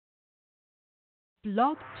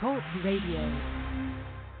Blog Talk Radio.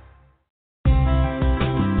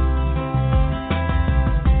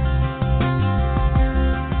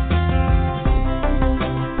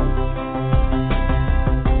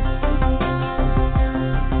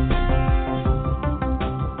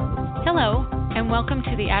 Hello, and welcome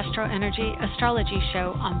to the AstroEnergy Astrology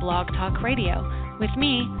Show on Blog Talk Radio with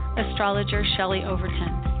me, astrologer Shelley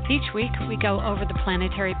Overton. Each week we go over the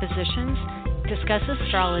planetary positions, discuss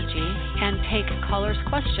astrology, and take callers'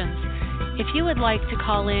 questions. If you would like to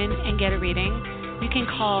call in and get a reading, you can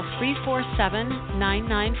call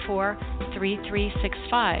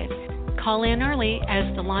 347-994-3365. Call in early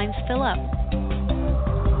as the lines fill up.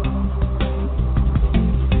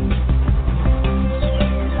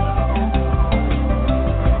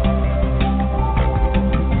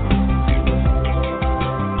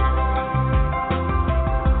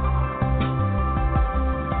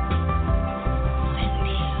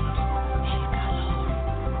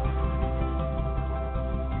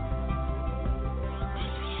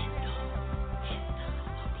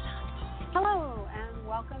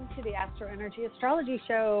 AstroEnergy Astrology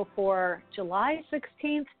Show for July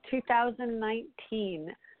 16th,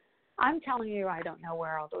 2019. I'm telling you, I don't know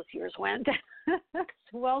where all those years went.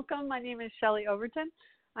 Welcome. My name is Shelley Overton.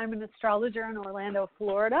 I'm an astrologer in Orlando,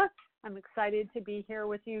 Florida. I'm excited to be here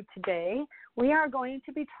with you today. We are going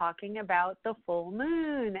to be talking about the full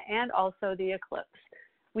moon and also the eclipse.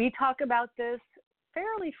 We talk about this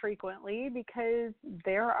fairly frequently because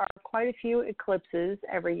there are quite a few eclipses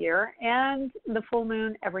every year and the full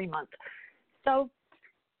moon every month. So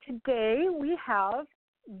today we have,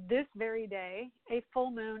 this very day, a full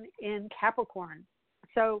moon in Capricorn.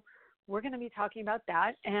 So we're going to be talking about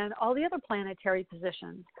that and all the other planetary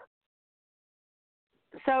positions.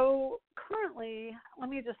 So currently, let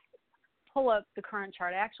me just pull up the current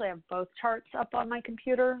chart. I actually have both charts up on my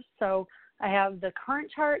computer. So I have the current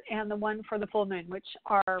chart and the one for the full moon, which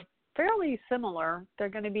are fairly similar. They're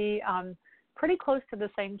going to be pretty close to the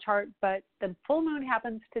same chart, but the full moon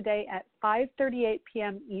happens today at 5:38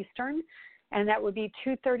 p.m. Eastern, and that would be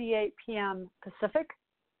 2:38 p.m. Pacific,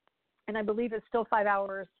 and I believe it's still 5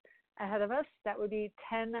 hours ahead of us. That would be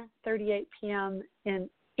 10:38 p.m. in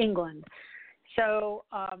England. So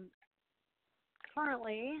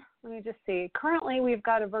currently, let me just see. Currently, we've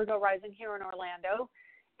got a Virgo rising here in Orlando.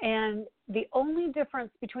 And the only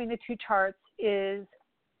difference between the two charts is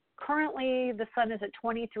currently the sun is at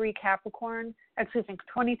 23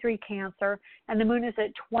 Cancer, and the moon is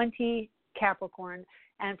at 20 Capricorn.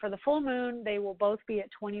 And for the full moon, they will both be at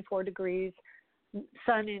 24 degrees,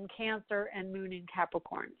 sun in Cancer and moon in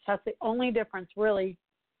Capricorn. So that's the only difference really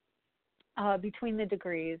between the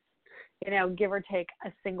degrees, give or take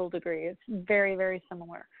a single degree. It's very, very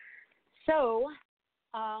similar. So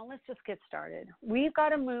let's just get started. We've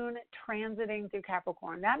got a moon transiting through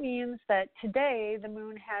Capricorn. That means that today the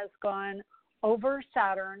moon has gone over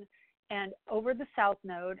Saturn and over the south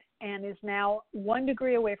node and is now 1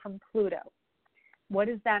 degree away from Pluto. What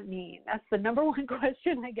does that mean? That's the number one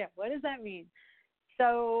question I get. What does that mean?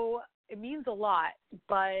 So it means a lot,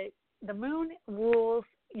 but the moon rules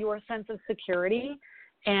your sense of security,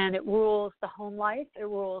 and it rules the home life, it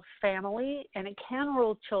rules family, and it can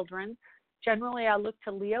rule children. Generally, I look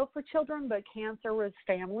to Leo for children, but Cancer was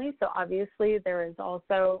family, so obviously there is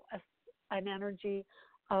also an energy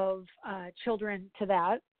of children to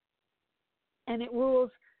that. And it rules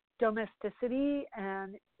domesticity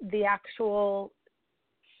and the actual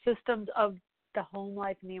systems of the home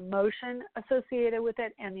life and the emotion associated with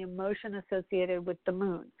it and the emotion associated with the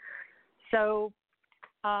moon. So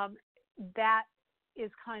that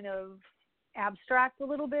is kind of abstract a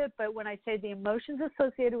little bit, but when I say the emotions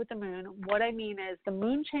associated with the moon, what I mean is the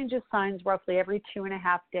moon changes signs roughly every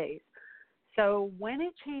 2.5 days. So when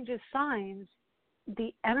it changes signs,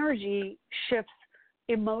 the energy shifts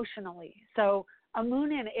emotionally. So a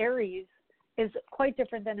moon in Aries is quite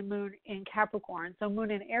different than a moon in Capricorn. So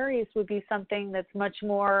moon in Aries would be something that's much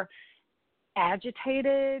more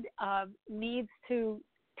agitated, needs to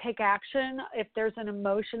take action. If there's an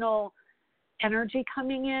emotional energy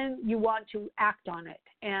coming in, you want to act on it.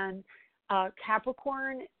 And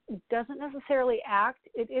Capricorn doesn't necessarily act.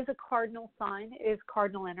 It is a cardinal sign. It is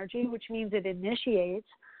cardinal energy, which means it initiates.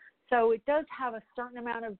 So it does have a certain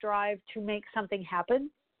amount of drive to make something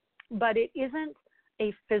happen, but it isn't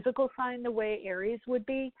a physical sign the way Aries would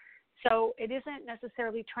be. So it isn't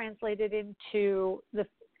necessarily translated into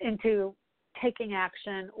taking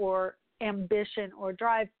action or ambition or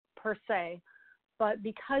drive per se, but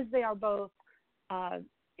because they are both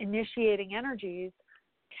initiating energies,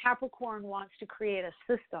 Capricorn wants to create a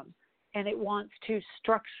system, and it wants to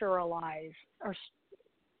structuralize or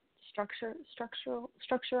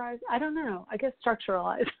structurized. I don't know. I guess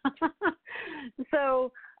structuralized.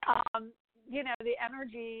 So, the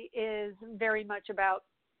energy is very much about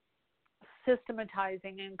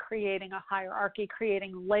systematizing and creating a hierarchy,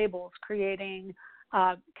 creating labels, creating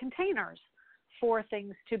containers for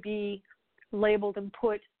things to be labeled and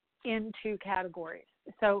put into categories.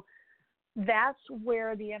 So that's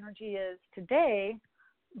where the energy is today,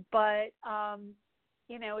 but,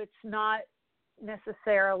 it's not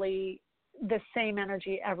necessarily the same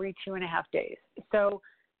energy every 2.5 days. So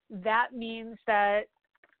that means that,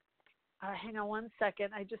 hang on one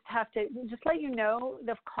second, I just have to just let you know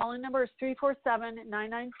the call-in number is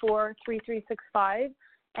 347-994-3365.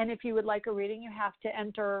 And if you would like a reading, you have to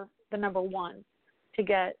enter the number 1 to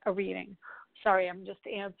get a reading. Sorry, I'm just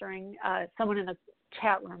answering someone in the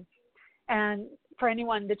chat room. And for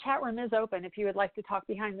anyone, the chat room is open. If you would like to talk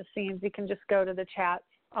behind the scenes, you can just go to the chats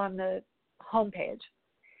on the homepage.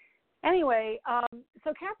 Anyway,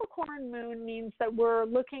 so Capricorn moon means that we're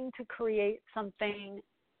looking to create something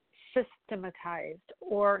systematized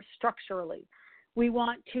or structurally. We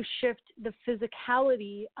want to shift the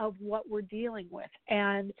physicality of what we're dealing with.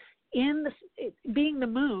 And being the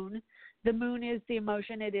moon is the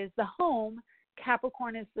emotion, it is the home.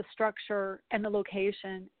 Capricorn is the structure and the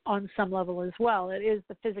location on some level as well. It is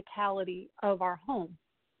the physicality of our home.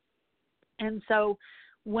 And so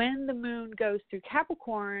when the moon goes through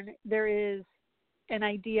Capricorn, there is an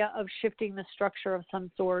idea of shifting the structure of some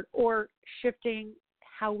sort, or shifting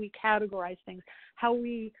how we categorize things, how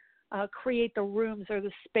we create the rooms or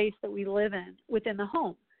the space that we live in within the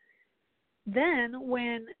home. Then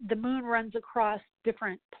when the moon runs across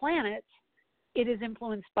different planets, it is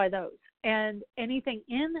influenced by those. And anything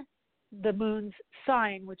in the moon's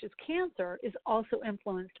sign, which is Cancer, is also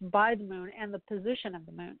influenced by the moon and the position of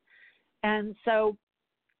the moon. And so,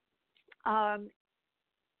 hang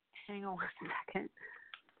on one second.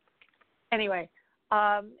 Anyway,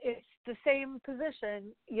 it's the same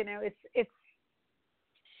position, it's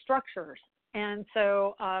structures. And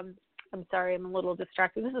so, I'm sorry, I'm a little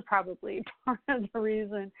distracted. This is probably part of the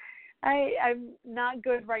reason I'm not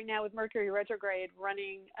good right now with Mercury retrograde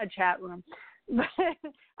running a chat room. But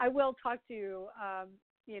I will talk to you,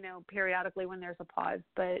 periodically when there's a pause.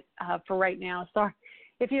 But for right now, sorry.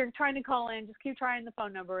 If you're trying to call in, just keep trying the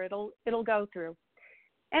phone number. It'll go through.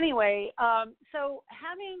 Anyway, so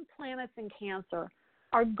having planets in Cancer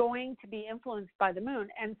are going to be influenced by the moon.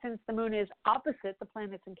 And since the moon is opposite the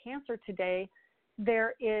planets in Cancer today,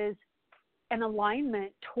 there is an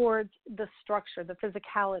alignment towards the structure, the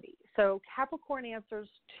physicality. So Capricorn answers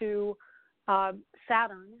to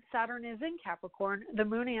Saturn. Saturn is in Capricorn. The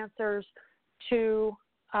moon answers to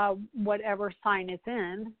whatever sign it's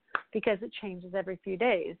in, because it changes every few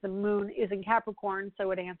days. The moon is in Capricorn,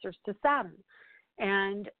 so it answers to Saturn.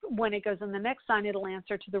 And when it goes in the next sign, it'll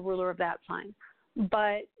answer to the ruler of that sign.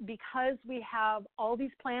 But because we have all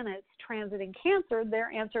these planets transiting Cancer,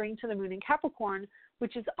 they're answering to the moon in Capricorn,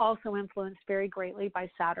 which is also influenced very greatly by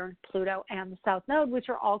Saturn, Pluto, and the South Node, which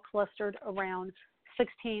are all clustered around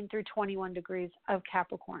 16 through 21 degrees of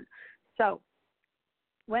Capricorn. So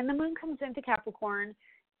when the moon comes into Capricorn,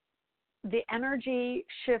 the energy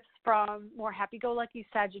shifts from more happy-go-lucky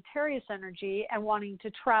Sagittarius energy and wanting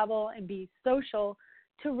to travel and be social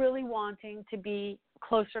to really wanting to be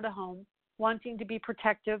closer to home, wanting to be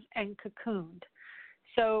protective and cocooned.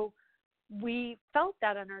 So we felt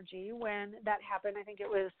that energy when that happened. I think it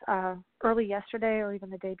was early yesterday or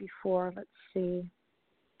even the day before. Let's see.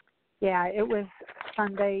 Yeah, it was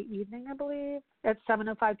Sunday evening, I believe, at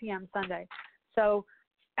 7:05 p.m. Sunday. So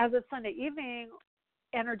as of Sunday evening,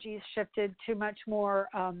 energies shifted to much more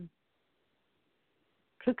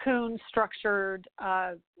cocoon structured,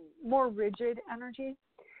 more rigid energy.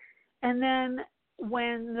 And then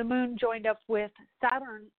when the moon joined up with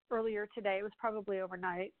Saturn earlier today, it was probably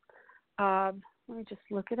overnight. Let me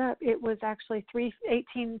just look it up. It was actually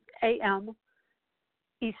 3:18 a.m.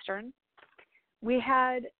 Eastern. We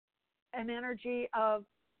had an energy of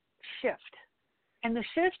shift. And the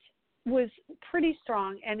shift was pretty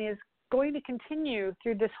strong and is going to continue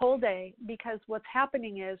through this whole day, because what's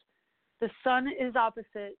happening is the sun is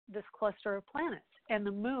opposite this cluster of planets, and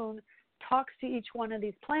the moon talks to each one of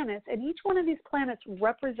these planets, and each one of these planets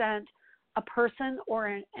represent a person or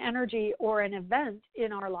an energy or an event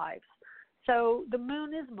in our lives. So the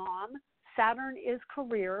moon is mom, Saturn is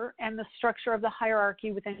career and the structure of the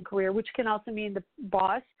hierarchy within career, which can also mean the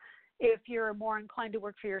boss. If you're more inclined to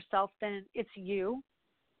work for yourself, then it's you,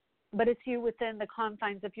 but it's you within the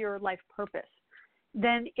confines of your life purpose.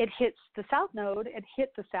 Then it hits the South Node. It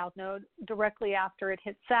hit the South Node directly after it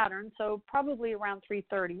hit Saturn, so probably around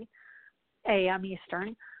 3:30 a.m.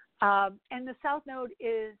 Eastern. And the South Node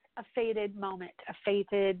is a fated moment, a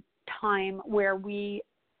fated time where we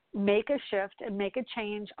make a shift and make a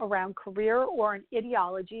change around career or an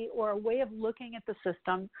ideology or a way of looking at the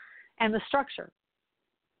system and the structure.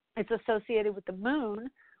 It's associated with the moon,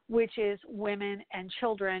 which is women and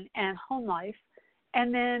children and home life.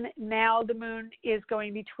 And then now the moon is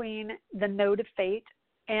going between the node of fate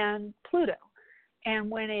and Pluto. And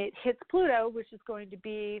when it hits Pluto, which is going to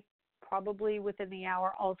be probably within the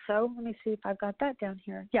hour also, let me see if I've got that down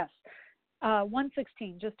here. Yes,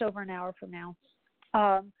 1:16, just over an hour from now.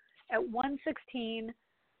 At 1:16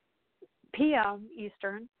 p.m.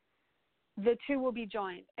 Eastern, the two will be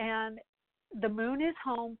joined. And the moon is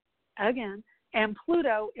home again, and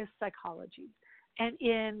Pluto is psychology. And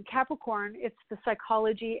in Capricorn, it's the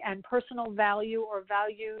psychology and personal value or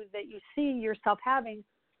value that you see yourself having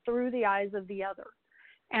through the eyes of the other.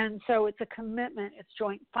 And so it's a commitment, it's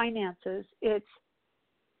joint finances, it's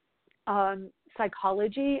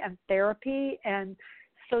psychology and therapy and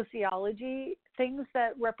sociology, things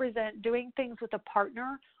that represent doing things with a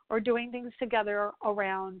partner or doing things together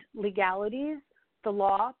around legalities, the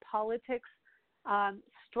law, politics,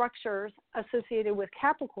 structures associated with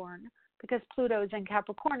Capricorn. Because Pluto is in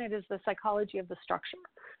Capricorn, it is the psychology of the structure.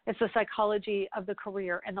 It's the psychology of the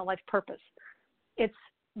career and the life purpose. It's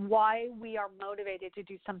why we are motivated to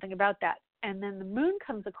do something about that. And then the moon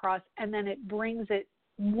comes across, and then it brings it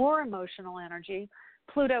more emotional energy.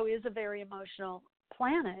 Pluto is a very emotional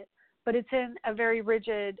planet, but it's in a very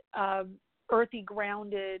rigid, earthy,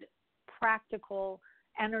 grounded, practical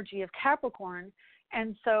energy of Capricorn.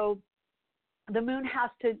 And so the moon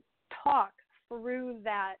has to talk through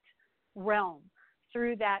that realm,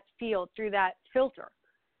 through that field, through that filter.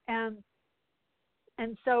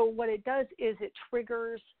 And so what it does is it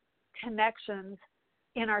triggers connections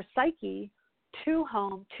in our psyche to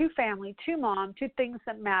home, to family, to mom, to things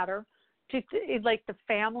that matter, to like the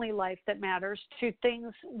family life that matters, to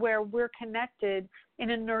things where we're connected in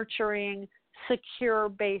a nurturing,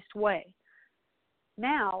 secure-based way.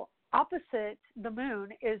 Now, opposite the moon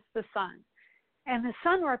is the sun. And the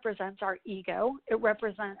sun represents our ego. It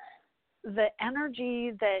represents the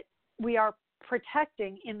energy that we are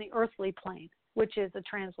protecting in the earthly plane, which is a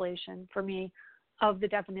translation for me of the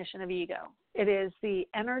definition of ego. It is the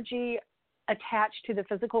energy attached to the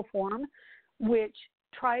physical form, which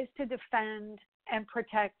tries to defend and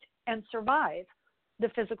protect and survive the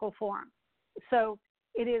physical form. So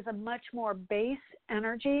it is a much more base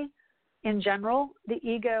energy in general. The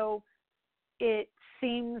ego, it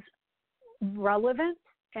seems relevant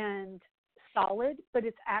and solid, but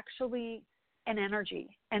it's actually an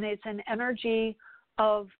energy. And it's an energy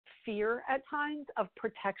of fear at times, of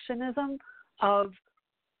protectionism, of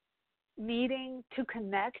needing to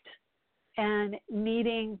connect and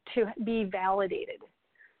needing to be validated.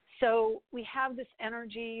 So we have this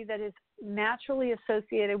energy that is naturally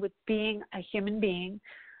associated with being a human being,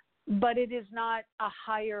 but it is not a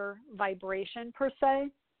higher vibration per se.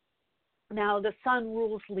 Now, the sun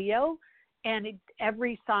rules Leo, and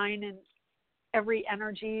every sign and every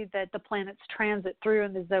energy that the planets transit through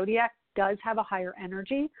in the zodiac does have a higher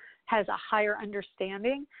energy, has a higher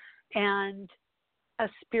understanding, and a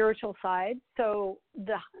spiritual side. So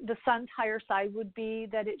the sun's higher side would be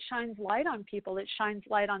that it shines light on people, it shines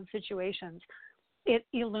light on situations, it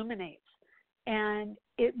illuminates, and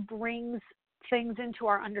it brings things into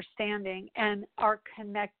our understanding and our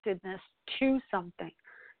connectedness to something.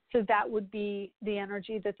 So that would be the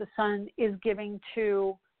energy that the sun is giving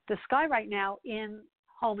to the sky right now in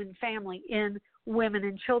home and family, in women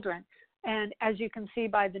and children. And as you can see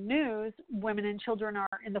by the news, women and children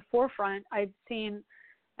are in the forefront. I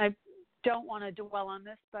don't want to dwell on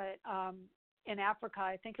this, but in Africa,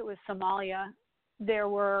 I think it was Somalia, there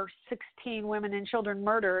were 16 women and children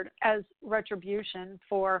murdered as retribution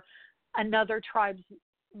for another tribe's,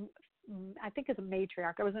 I think it's a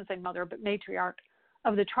matriarch, I wasn't saying mother, but matriarch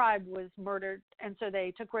of the tribe was murdered. And so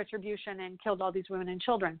they took retribution and killed all these women and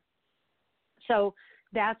children. So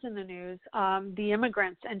that's in the news. The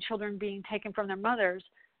immigrants and children being taken from their mothers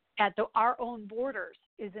at our own borders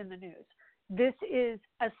is in the news. This is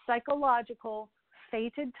a psychological,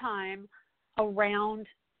 fated time around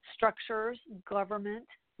structures, government,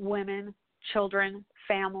 women, children,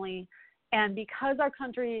 family. And because our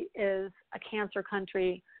country is a Cancer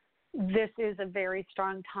country, this is a very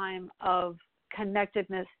strong time of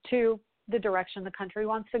connectedness to the direction the country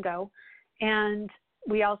wants to go. And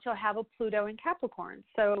we also have a Pluto in Capricorn.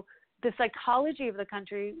 So the psychology of the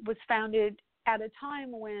country was founded at a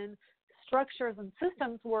time when structures and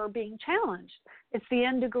systems were being challenged. It's the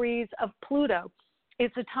end degrees of Pluto.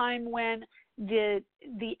 It's a time when the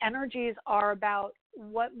energies are about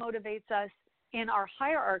what motivates us in our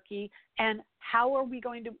hierarchy, and how are we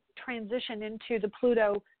going to transition into the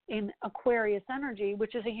Pluto in Aquarius energy,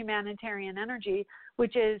 which is a humanitarian energy,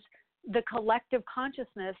 which is the collective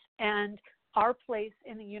consciousness and our place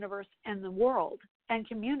in the universe and the world and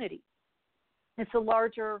community. It's a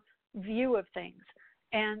larger view of things.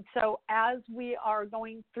 And so as we are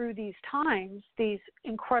going through these times, these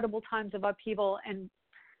incredible times of upheaval and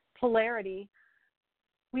polarity,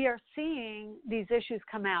 we are seeing these issues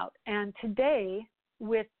come out. And today,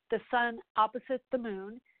 with the sun opposite the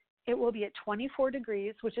moon, it will be at 24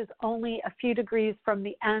 degrees, which is only a few degrees from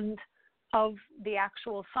the end of the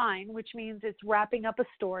actual sign, which means it's wrapping up a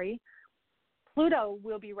story. Pluto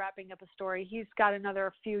will be wrapping up a story. He's got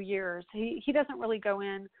another few years. He doesn't really go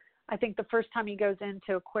in. I think the first time he goes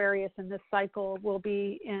into Aquarius in this cycle will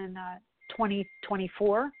be in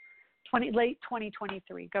 2024, late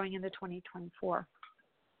 2023, going into 2024.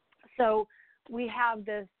 So we have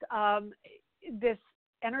this this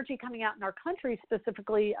energy coming out in our country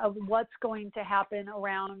specifically of what's going to happen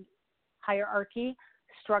around hierarchy,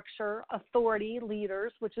 structure, authority,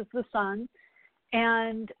 leaders, which is the sun,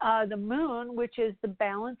 and the moon, which is the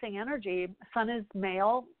balancing energy. Sun is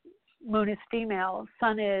male, moon is female.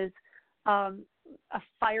 Sun is a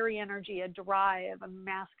fiery energy, a drive, a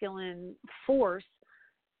masculine force,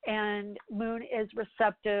 and moon is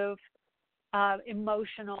receptive,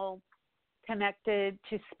 emotional, connected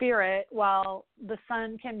to spirit, while the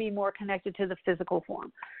sun can be more connected to the physical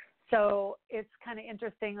form. So it's kind of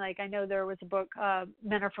interesting. Like, I know there was a book,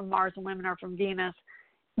 Men Are From Mars and Women Are From Venus.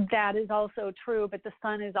 That is also true, but the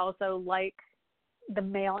sun is also like the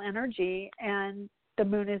male energy, and the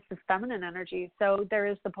moon is the feminine energy. So there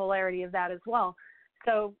is the polarity of that as well.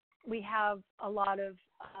 So we have a lot of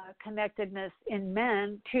connectedness in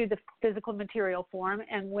men to the physical material form,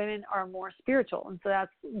 and women are more spiritual. And so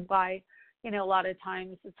that's why, a lot of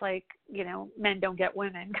times it's like, men don't get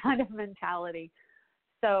women kind of mentality.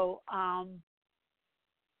 So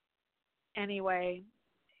anyway,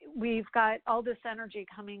 we've got all this energy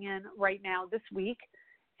coming in right now this week.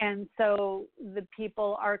 And so the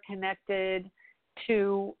people are connected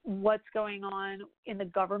to what's going on in the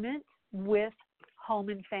government with home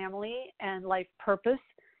and family and life purpose.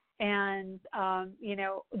 And,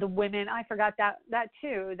 the women, I forgot that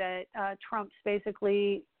too, that Trump's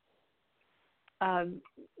basically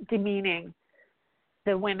demeaning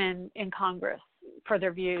the women in Congress for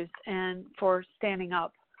their views and for standing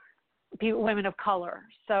up, women of color.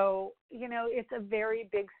 So, it's a very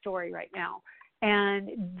big story right now. And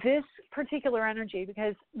this particular energy,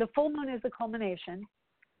 because the full moon is the culmination,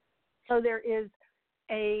 so there is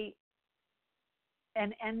an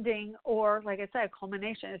ending, or like I said, a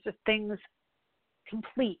culmination. It's just things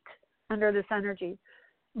complete under this energy.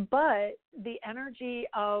 But the energy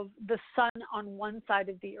of the sun on one side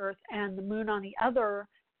of the earth and the moon on the other,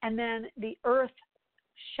 and then the earth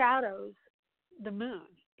shadows the moon.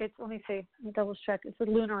 Let me double check. It's a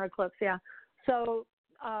lunar eclipse, yeah. So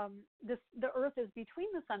the earth is between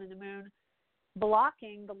the sun and the moon,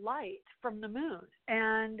 blocking the light from the moon.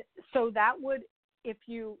 And so that would, if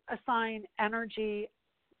you assign energy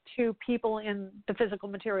to people in the physical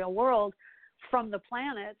material world from the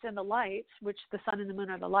planets and the lights, which the sun and the moon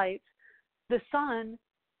are the lights, the sun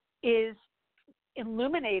is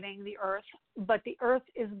illuminating the earth, but the earth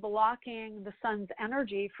is blocking the sun's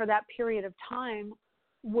energy for that period of time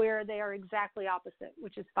where they are exactly opposite,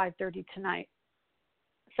 which is 5:30 tonight.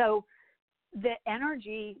 So the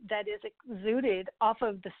energy that is exuded off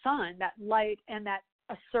of the sun, that light and that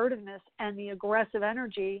assertiveness and the aggressive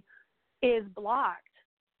energy, is blocked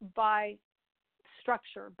by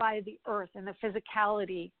structure, by the earth and the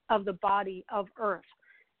physicality of the body of earth,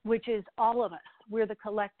 which is all of us. We're the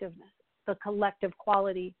collectiveness, the collective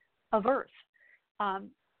quality of earth.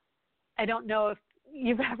 I don't know if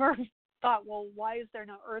you've ever thought, well, why is there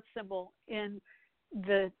no earth symbol in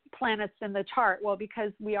the planets in the chart? Well,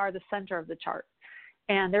 because we are the center of the chart.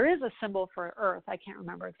 And there is a symbol for earth. I can't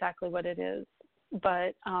remember exactly what it is,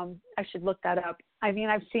 but I should look that up. I mean,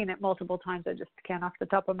 I've seen it multiple times. I just can't off the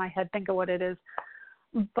top of my head think of what it is.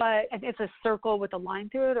 But it's a circle with a line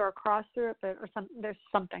through it or a cross through it, there's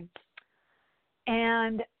something.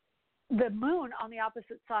 And the moon on the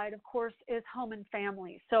opposite side, of course, is home and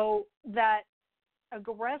family. So that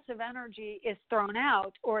aggressive energy is thrown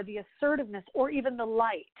out, or the assertiveness, or even the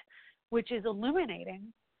light, which is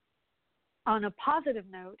illuminating on a positive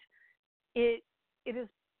note, it is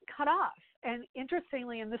cut off. And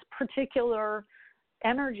interestingly, in this particular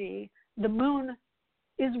energy, the moon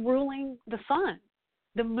is ruling the sun.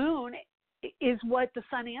 The moon is what the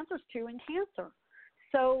sun answers to in Cancer.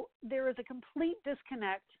 So there is a complete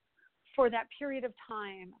disconnect for that period of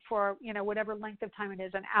time, for, whatever length of time it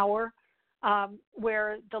is, an hour,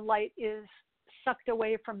 where the light is sucked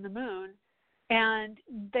away from the moon, and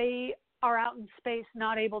they are out in space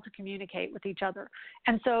not able to communicate with each other.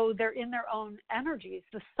 And so they're in their own energies.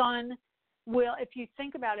 The sun will, if you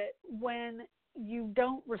think about it, when you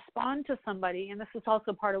don't respond to somebody, and this is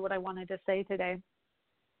also part of what I wanted to say today,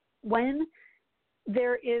 when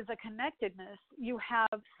there is a connectedness, you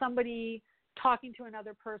have somebody talking to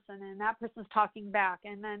another person, and that person's talking back,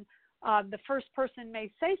 and then the first person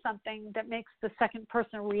may say something that makes the second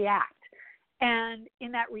person react. And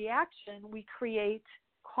in that reaction, we create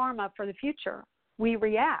karma for the future. We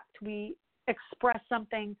react. We express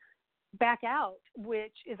something back out,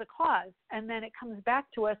 which is a cause, and then it comes back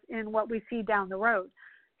to us in what we see down the road.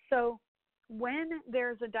 So when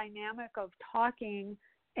there's a dynamic of talking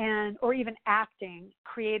or even acting,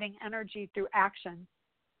 creating energy through action,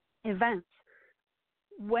 events,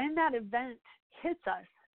 when that event hits us,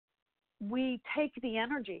 we take the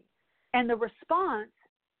energy, and the response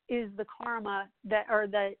is the karma or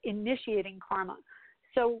the initiating karma.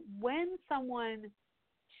 So when someone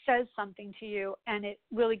says something to you and it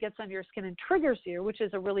really gets under your skin and triggers you, which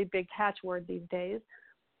is a really big catchword these days,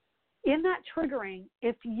 in that triggering,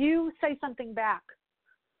 if you say something back,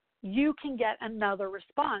 you can get another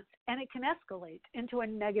response, and it can escalate into a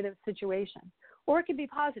negative situation, or it can be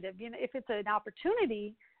positive. If it's an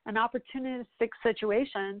opportunistic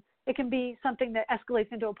situation, it can be something that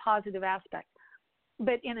escalates into a positive aspect.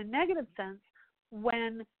 But in a negative sense,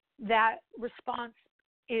 when that response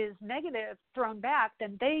is negative, thrown back,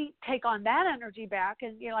 then they take on that energy back,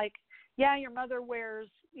 and you're like, yeah, your mother wears,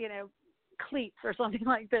 cleats or something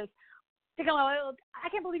like this. They go, I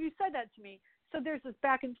can't believe you said that to me. So there's this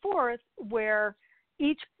back and forth where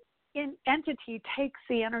each entity takes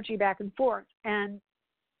the energy back and forth. And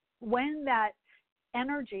when that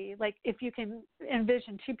energy, like if you can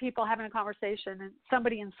envision two people having a conversation and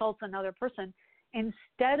somebody insults another person,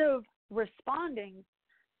 instead of responding,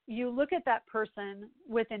 you look at that person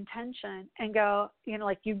with intention and go,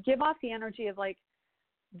 like you give off the energy of like,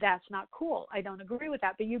 that's not cool. I don't agree with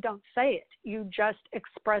that, but you don't say it. You just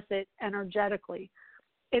express it energetically.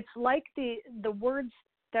 It's like the words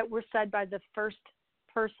that were said by the first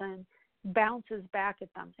person bounces back at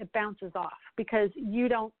them. It bounces off because you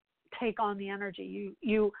don't take on the energy.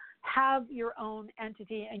 You have your own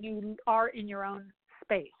entity and you are in your own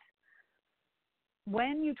space.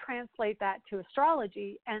 When you translate that to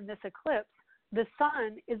astrology and this eclipse, the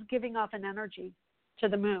sun is giving off an energy to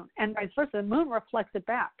the moon, and vice versa. The moon reflects it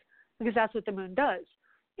back because that's what the moon does.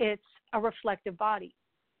 It's a reflective body.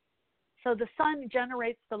 So the sun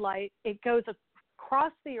generates the light. It goes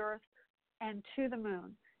across the earth and to the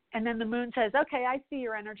moon. And then the moon says, okay, I see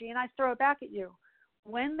your energy, and I throw it back at you.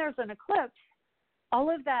 When there's an eclipse, all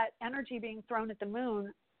of that energy being thrown at the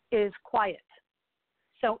moon is quiet.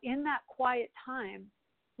 So in that quiet time,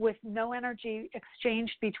 with no energy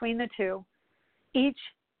exchanged between the two, each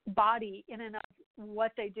body in and of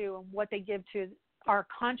what they do and what they give to our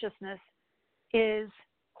consciousness is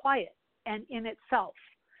quiet and in itself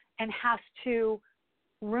and has to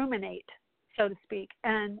ruminate, so to speak,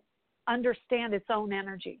 and understand its own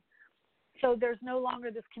energy. So there's no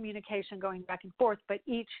longer this communication going back and forth, but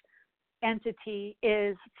each entity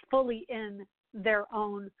is fully in their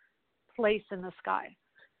own place in the sky.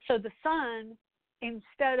 So the sun,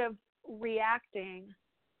 instead of reacting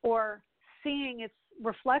or seeing its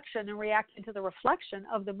reflection and reacting to the reflection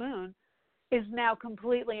of the moon, is now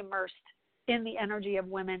completely immersed in the energy of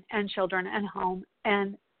women and children and home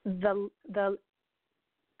and the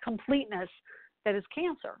completeness that is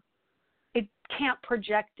Cancer. It can't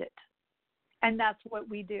project it. And that's what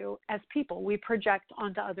we do as people. We project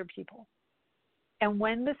onto other people. And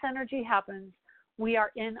when this energy happens, we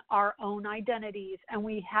are in our own identities, and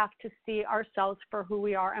we have to see ourselves for who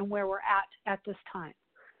we are and where we're at this time.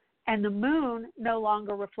 And the moon no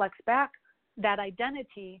longer reflects back that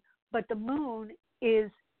identity, but the moon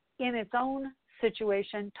is in its own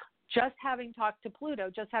situation, just having talked to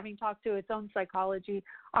Pluto, just having talked to its own psychology,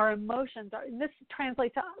 our emotions, and this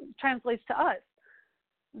translates to us.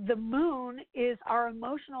 The moon is our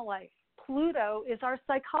emotional life. Pluto is our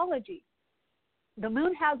psychology. The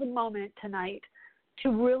moon has a moment tonight to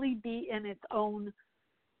really be in its own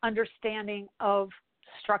understanding of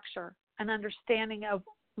structure, an understanding of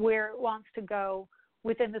where it wants to go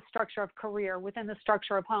within the structure of career, within the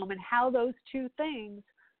structure of home, and how those two things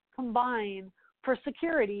combine for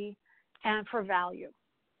security and for value.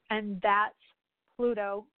 And that's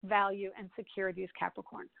Pluto, value, and security is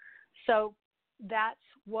Capricorn. So that's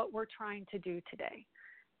what we're trying to do today.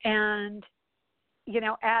 And,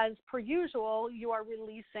 as per usual, you are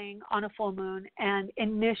releasing on a full moon and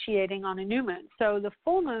initiating on a new moon. So the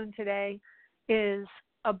full moon today is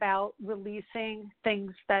about releasing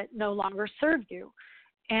things that no longer serve you.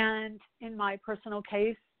 And in my personal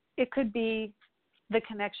case, it could be the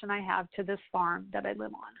connection I have to this farm that I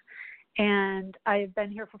live on. And I've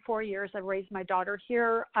been here for 4 years. I've raised my daughter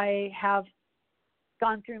here. I have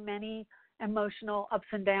gone through many emotional ups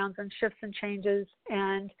and downs and shifts and changes,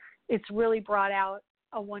 and it's really brought out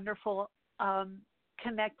a wonderful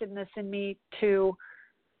connectedness in me to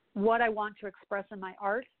what I want to express in my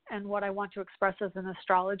art and what I want to express as an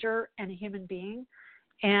astrologer and a human being.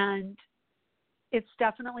 And it's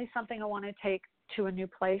definitely something I want to take to a new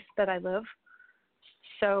place that I live.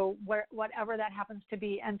 So whatever that happens to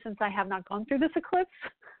be, and since I have not gone through this eclipse,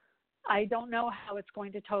 I don't know how it's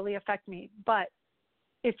going to totally affect me. But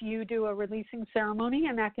if you do a releasing ceremony,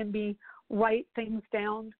 and that can be write things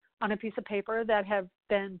down on a piece of paper that have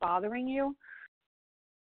been bothering you,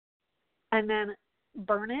 and then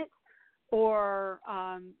burn it, or,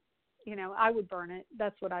 I would burn it.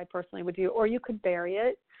 That's what I personally would do. Or you could bury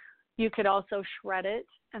it. You could also shred it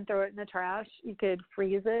and throw it in the trash. You could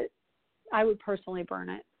freeze it. I would personally burn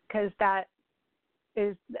it, because that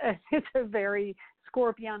is it's a very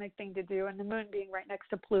scorpionic thing to do. And the moon being right next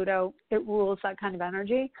to Pluto, it rules that kind of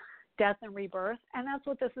energy, death and rebirth. And that's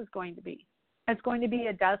what this is going to be. It's going to be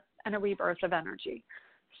a death and a rebirth of energy.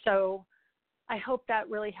 So I hope that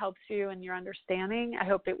really helps you in your understanding. I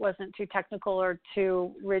hope it wasn't too technical or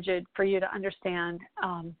too rigid for you to understand.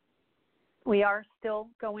 We are still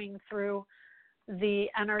going through the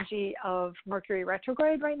energy of Mercury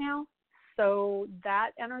retrograde right now. So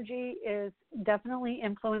that energy is definitely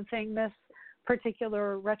influencing this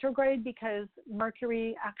particular retrograde, because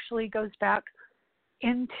Mercury actually goes back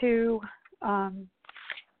into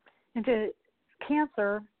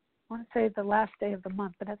Cancer. I want to say the last day of the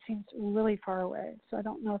month, but that seems really far away. So I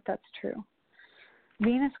don't know if that's true.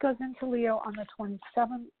 Venus goes into Leo on the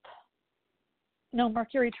 27th. No,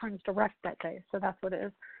 Mercury turns direct that day, so that's what it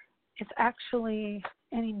is. It's actually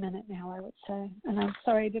any minute now, I would say. And I'm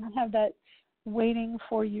sorry, I didn't have that waiting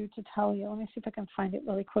for you to tell you. Let me see if I can find it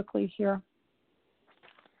really quickly here.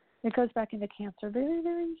 It goes back into Cancer very,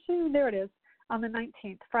 very soon. There it is, on the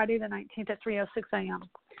 19th, Friday the 19th at 3:06 a.m.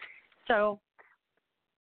 So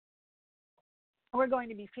we're going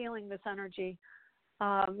to be feeling this energy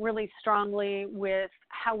really strongly with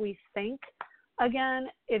how we think. Again,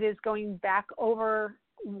 it is going back over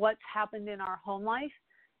what's happened in our home life.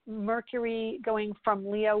 Mercury going from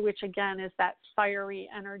Leo, which again is that fiery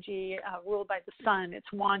energy ruled by the sun.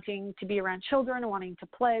 It's wanting to be around children, wanting to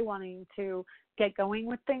play, wanting to get going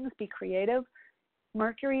with things, be creative.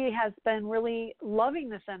 Mercury has been really loving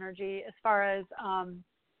this energy as far as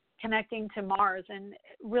connecting to Mars. And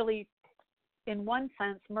really, in one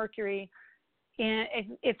sense, Mercury,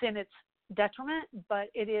 it's in its detriment, but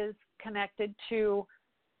it is connected to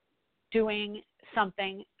doing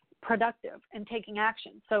something productive and taking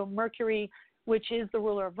action. So Mercury, which is the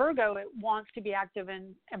ruler of Virgo, it wants to be active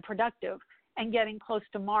and productive, and getting close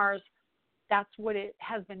to Mars, that's what it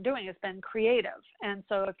has been doing. It's been creative. And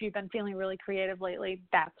so if you've been feeling really creative lately,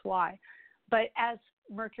 that's why. But as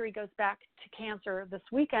Mercury goes back to Cancer this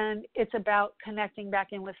weekend, it's about connecting back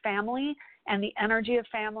in with family and the energy of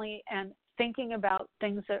family, and thinking about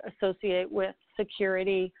things that associate with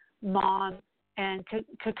security, mom, and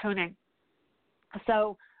cocooning.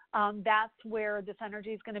 So that's where this energy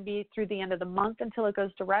is going to be through the end of the month until it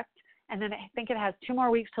goes direct. And then I think it has 2 more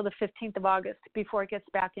weeks till the 15th of August before it gets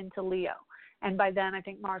back into Leo. And by then, I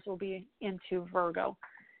think Mars will be into Virgo.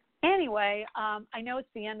 Anyway, I know it's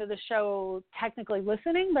the end of the show technically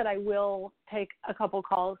listening, but I will take a couple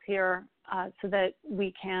calls here so that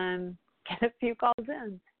we can get a few calls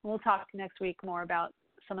in. We'll talk next week more about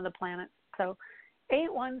some of the planets. So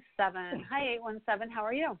 817. Hi, 817. How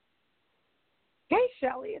are you? Hey,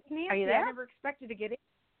 Shelley. It's Nancy. Are you there? I never expected to get in.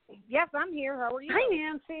 Yes, I'm here. How are you? Hi,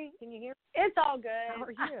 Nancy. Can you hear me? It's all good. How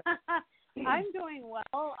are you? I'm doing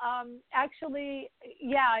well. Actually,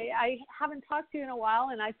 yeah, I haven't talked to you in a while,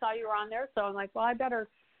 and I saw you were on there, so I'm like, well, I better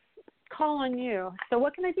call on you. So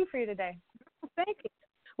what can I do for you today? Thank you.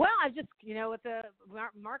 Well, I just, with the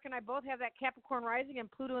Mark and I both have that Capricorn rising and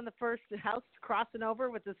Pluto in the first house crossing over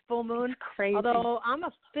with this full moon. It's crazy. Although I'm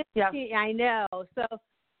a 50, yeah. I know. So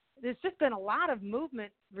there's just been a lot of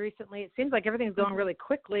movement recently. It seems like everything's going really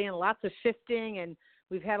quickly and lots of shifting, and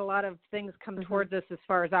we've had a lot of things come towards us as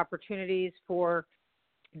far as opportunities for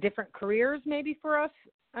different careers, maybe for us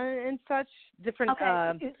and such. Different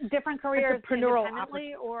different careers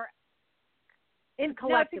independently or in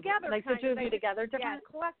collectively, together, like the two of you together, different.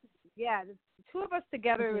 Yeah, collectively. Yeah, the two of us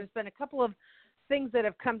together. There's been a couple of things that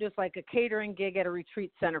have come to us, like a catering gig at a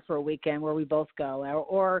retreat center for a weekend where we both go,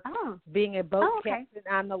 or being a boat captain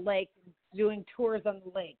on the lake, doing tours on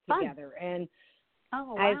the lake together. And I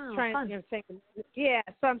was trying to think,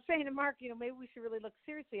 so I'm saying to Mark, maybe we should really look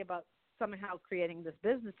seriously about somehow creating this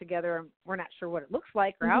business together. We're not sure what it looks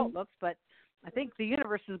like or how it looks, but I think the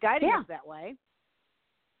universe is guiding us that way.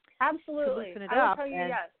 Absolutely. I will tell you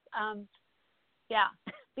yes.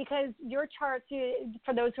 Because your chart,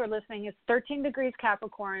 for those who are listening, is 13 degrees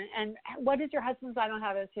Capricorn. And what is your husband's? I don't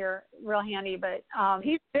have this here real handy, but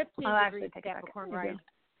he's 15 degrees Capricorn, right?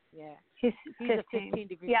 Yeah. He's a 15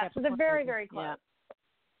 degrees Capricorn. So they're very, very close.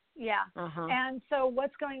 Yeah. And so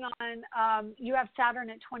what's going on, you have Saturn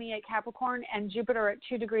at 28 Capricorn and Jupiter at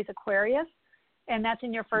 2 degrees Aquarius, and that's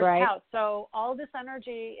in your first house. So all this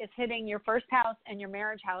energy is hitting your first house and your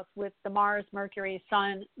marriage house with the Mars, Mercury,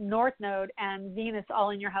 Sun, North Node, and Venus all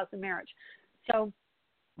in your house of marriage. So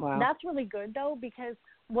that's really good, though, because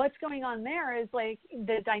what's going on there is like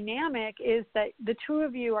the dynamic is that the two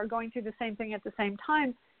of you are going through the same thing at the same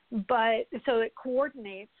time, but so it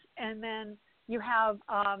coordinates, and then you have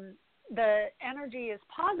the energy is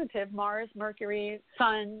positive, Mars, Mercury,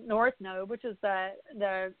 Sun, North Node, which is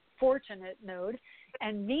the fortunate node,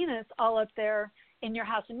 and Venus all up there in your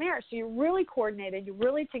house of marriage. So you're really coordinated, you're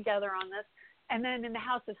really together on this. And then in the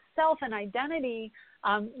house of self and identity,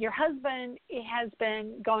 your husband has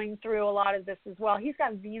been going through a lot of this as well. He's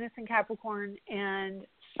got Venus in Capricorn and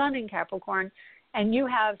Sun in Capricorn, and you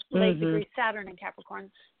have late degree Saturn in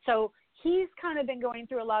Capricorn. So he's kind of been going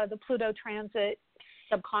through a lot of the Pluto transit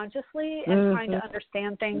subconsciously and trying to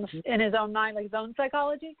understand things in his own mind, like his own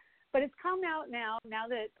psychology. But it's come out now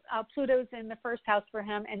that Pluto's in the first house for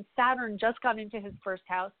him and Saturn just got into his first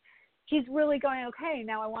house. He's really going, okay,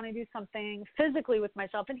 now I want to do something physically with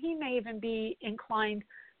myself. And he may even be inclined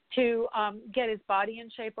to get his body in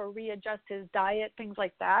shape or readjust his diet, things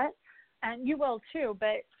like that. And you will too.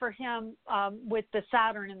 But for him, with the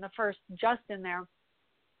Saturn in the first just in there,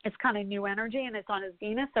 it's kind of new energy and it's on his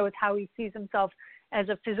Venus. So it's how he sees himself as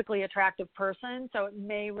a physically attractive person. So it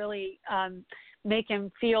may really make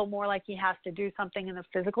him feel more like he has to do something in the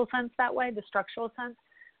physical sense that way, the structural sense.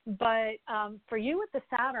 But for you with the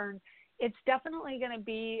Saturn, it's definitely going to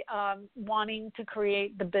be wanting to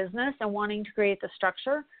create the business and wanting to create the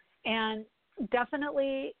structure. And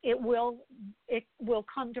definitely it will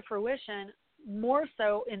come to fruition more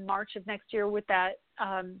so in March of next year with that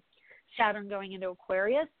Saturn going into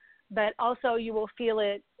Aquarius. But also you will feel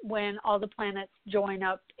it when all the planets join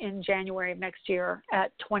up in January of next year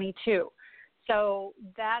at 22. So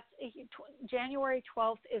that's January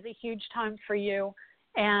 12th is a huge time for you.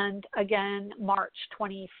 And again, March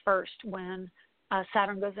 21st when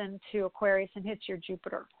Saturn goes into Aquarius and hits your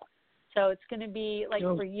Jupiter. So it's going to be like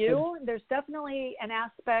for you, there's definitely an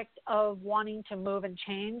aspect of wanting to move and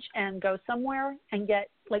change and go somewhere and get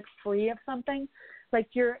like free of something. Like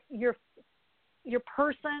your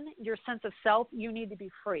person, your sense of self, you need to be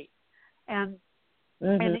free. And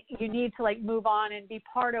you need to like move on and be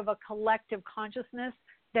part of a collective consciousness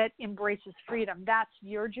that embraces freedom. That's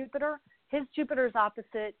your Jupiter. His Jupiter is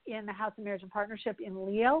opposite in the house of marriage and partnership in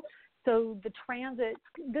Leo. So the transit,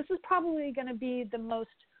 this is probably going to be the most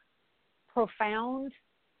profound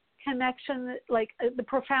connection, like the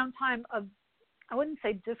profound time of, I wouldn't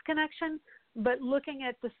say disconnection, but looking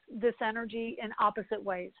at this energy in opposite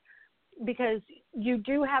ways. Because you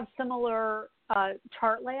do have similar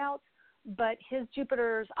chart layouts, but his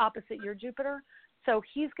Jupiter is opposite your Jupiter. So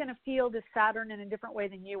he's going to feel this Saturn in a different way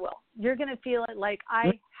than you will. You're going to feel it like,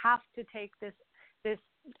 I have to take this,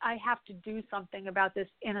 I have to do something about this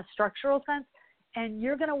in a structural sense. And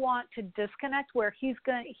you're going to want to disconnect where he's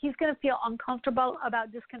going to feel uncomfortable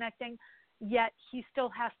about disconnecting, yet he still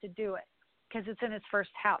has to do it because it's in his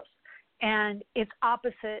first house. And it's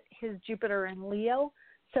opposite his Jupiter in Leo.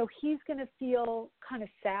 So he's going to feel kind of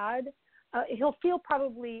sad. He'll feel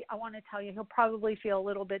probably, I want to tell you, he'll probably feel a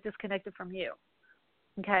little bit disconnected from you.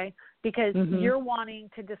 Okay, because you're wanting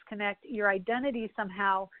to disconnect your identity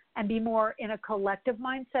somehow and be more in a collective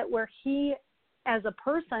mindset where he, as a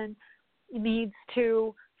person, needs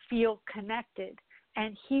to feel connected.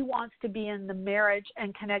 And he wants to be in the marriage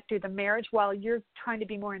and connect through the marriage while you're trying to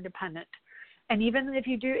be more independent. And even if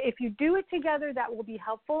you do it together, that will be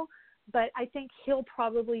helpful. But I think he'll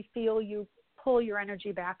probably feel you pull your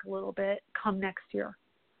energy back a little bit come next year.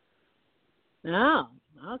 Oh,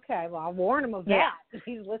 okay. Well, I'll warn him of that if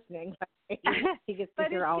he's listening. He gets to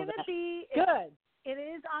hear all that. Good. It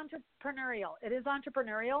is entrepreneurial. It is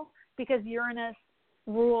entrepreneurial because Uranus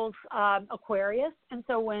rules Aquarius. And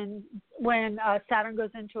so when Saturn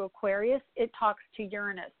goes into Aquarius, it talks to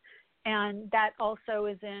Uranus. And that also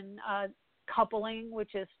is in coupling,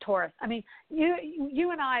 which is Taurus. I mean,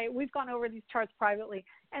 you and I, we've gone over these charts privately,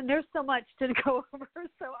 and there's so much to go over.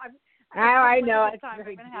 So I know. I'm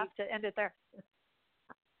going to have to end it there.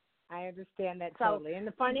 I understand that totally. And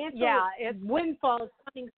the financial windfall is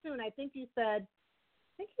coming soon. I think you said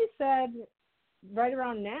right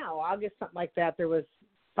around now, August, something like that, there was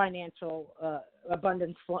financial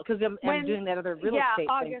abundance flow, because I'm doing that other real estate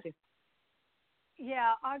August, thing.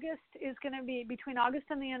 Yeah, August is going to be, between August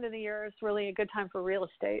and the end of the year is really a good time for real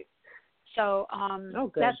estate. So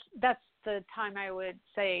that's the time I would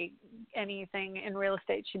say anything in real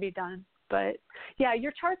estate should be done. But yeah,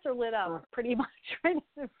 your charts are lit up pretty much, right?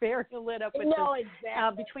 They're very lit up with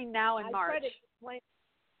exactly. Between now and March.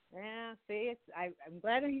 Yeah, see, I'm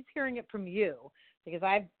glad he's hearing it from you, because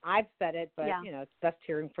I've said it, but it's best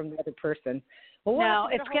hearing from the other person. Well, no,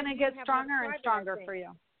 it's going to get stronger and stronger for you.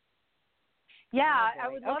 Yeah, I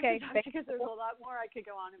would love to talk, because there's a lot more I could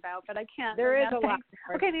go on about, but I can't. There is a lot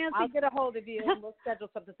more. Okay, Nancy. I'll get a hold of you and we'll schedule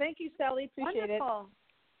something. Thank you, Sally. Appreciate Wonderful.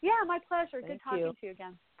 it. Yeah, my pleasure. Good talking to you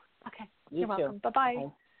again. Okay. You're welcome. Bye-bye.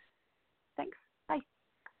 Bye. Thanks. Bye.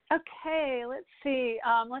 Okay, let's see.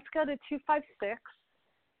 Let's go to 256.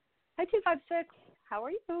 Hi, 256. How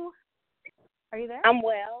are you? Are you there? I'm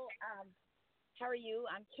well. How are you?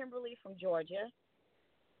 I'm Kimberly from Georgia.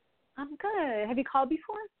 I'm good. Have you called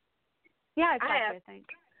before? Yeah, I think.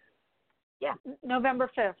 Yeah. November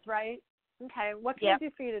 5th, right? Okay. What can I do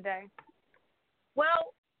for you today?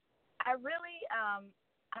 Well, I really,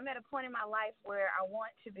 I'm at a point in my life where I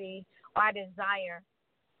want to be, or I desire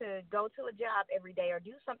to go to a job every day or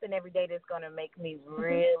do something every day that's going to make me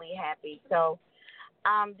really happy. So,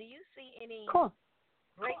 do you see any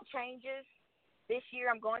great changes this year?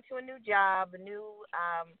 I'm going to a new job, new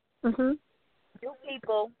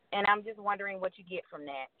people, and I'm just wondering what you get from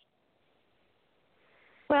that.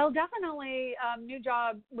 Well, definitely new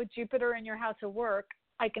job with Jupiter in your house of work.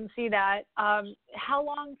 I can see that. How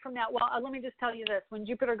long from that? Well, let me just tell you this. When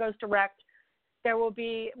Jupiter goes direct, there will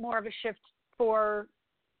be more of a shift for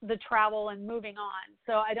the travel and moving on.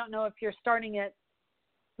 So I don't know if you're starting it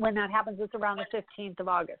when that happens. It's around the 15th of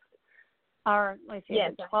August. Or, let's see,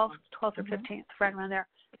 12th or 15th, right around there.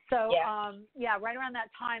 So, right around that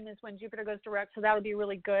time is when Jupiter goes direct. So that would be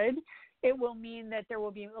really good. It will mean that there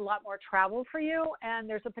will be a lot more travel for you, and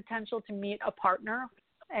there's a potential to meet a partner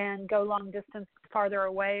and go long distance farther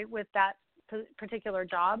away with that particular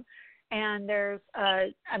job. And there's, are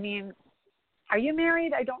you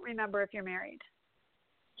married? I don't remember if you're married.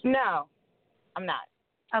 No, I'm not.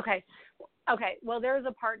 Okay. Well, there's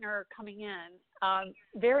a partner coming in,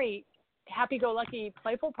 very happy-go-lucky,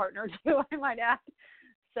 playful partner too, I might add.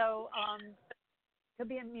 So, could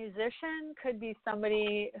be a musician, could be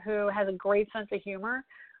somebody who has a great sense of humor,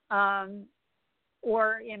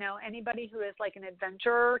 or, anybody who is like an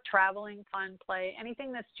adventurer, traveling, fun, play,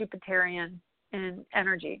 anything that's Jupiterian in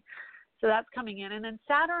energy. So that's coming in. And then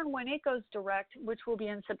Saturn, when it goes direct, which will be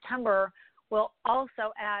in September, will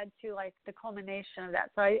also add to like the culmination of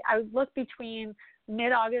that. So I would look between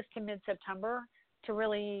mid-August to mid-September to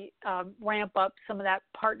really ramp up some of that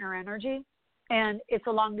partner energy. And it's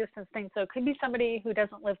a long distance thing. So it could be somebody who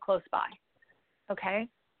doesn't live close by. Okay?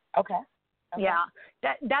 Okay. Yeah.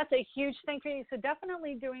 That's a huge thing for you. So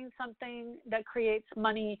definitely doing something that creates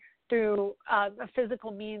money through a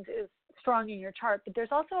physical means is strong in your chart. But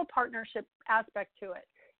there's also a partnership aspect to it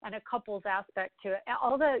and a couples aspect to it.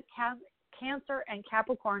 All the Cancer and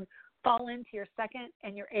Capricorn fall into your second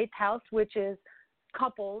and your eighth house, which is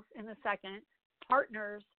couples in the second,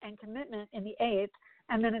 partners and commitment in the eighth,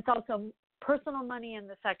 and then it's also personal money in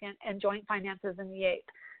the second and joint finances in the eighth,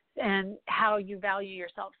 and how you value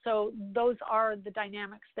yourself. So those are the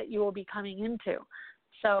dynamics that you will be coming into.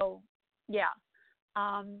 So,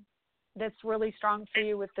 that's really strong for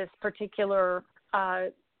you with this particular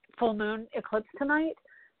full moon eclipse tonight.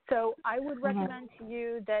 So I would recommend to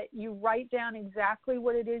you that you write down exactly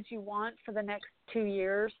what it is you want for the next 2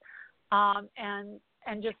 years, and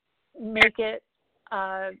just make it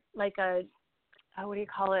like a, what do you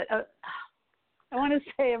call it? I want to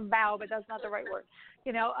say a vow, but that's not the right word.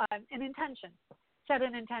 An intention. Set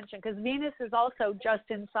an intention, because Venus is also just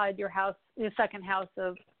inside your house, your second house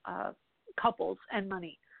of couples and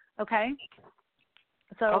money. Okay?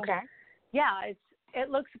 So, it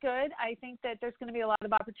looks good. I think that there's going to be a lot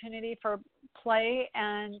of opportunity for play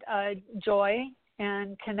and joy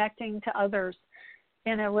and connecting to others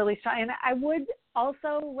in a really strong. And I would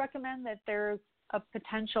also recommend that there's a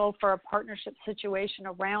potential for a partnership situation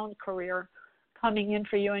around career coming in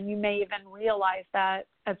for you, and you may even realize that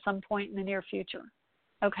at some point in the near future,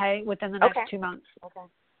 within the next 2 months. Okay.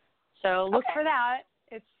 So look for that.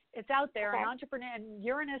 It's out there. Okay. And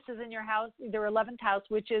Uranus is in your house, their 11th house,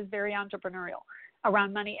 which is very entrepreneurial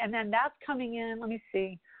around money. And then that's coming in, let me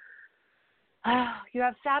see. You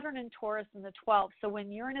have Saturn and Taurus in the 12th. So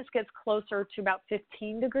when Uranus gets closer to about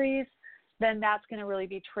 15 degrees, then that's going to really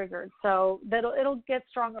be triggered. So it'll get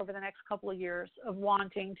strong over the next couple of years of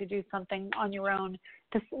wanting to do something on your own,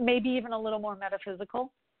 maybe even a little more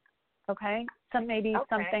metaphysical. Okay?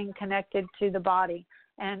 Something connected to the body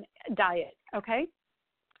and diet. Okay?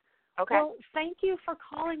 Okay. Well, thank you for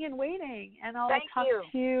calling and waiting, and I'll talk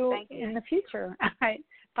to you in the future. All right.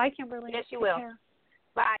 Bye, Kimberly. Yes, you will. Care.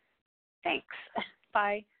 Bye. Thanks.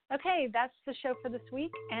 Bye. Okay, that's the show for this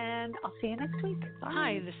week, and I'll see you next week. Bye.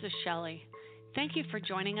 Hi, this is Shelley. Thank you for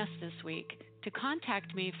joining us this week. To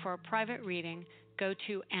contact me for a private reading, go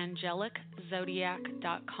to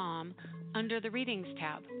angeliczodiac.com under the Readings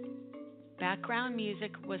tab. Background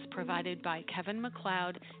music was provided by Kevin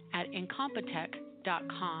MacLeod at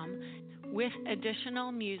incompetech.com, with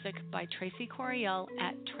additional music by Tracy Coriel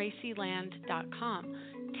at tracyland.com,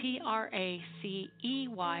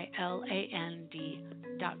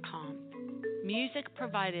 TRACEYLAND.com. Music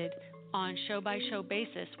provided on show-by-show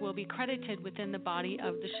basis will be credited within the body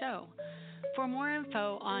of the show. For more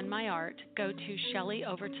info on my art, go to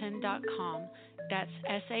shelleyoverton.com. That's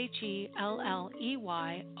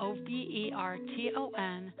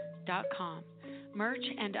SHELLEYOVERTON.com. Merch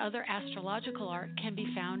and other astrological art can be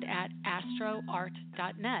found at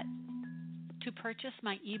astroart.net. To purchase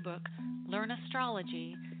my ebook, Learn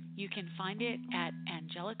Astrology, you can find it at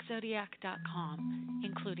angeliczodiac.com,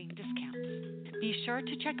 including discounts. Be sure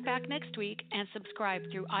to check back next week and subscribe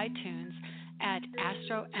through iTunes at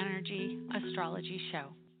AstroEnergy Astrology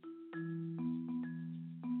Show.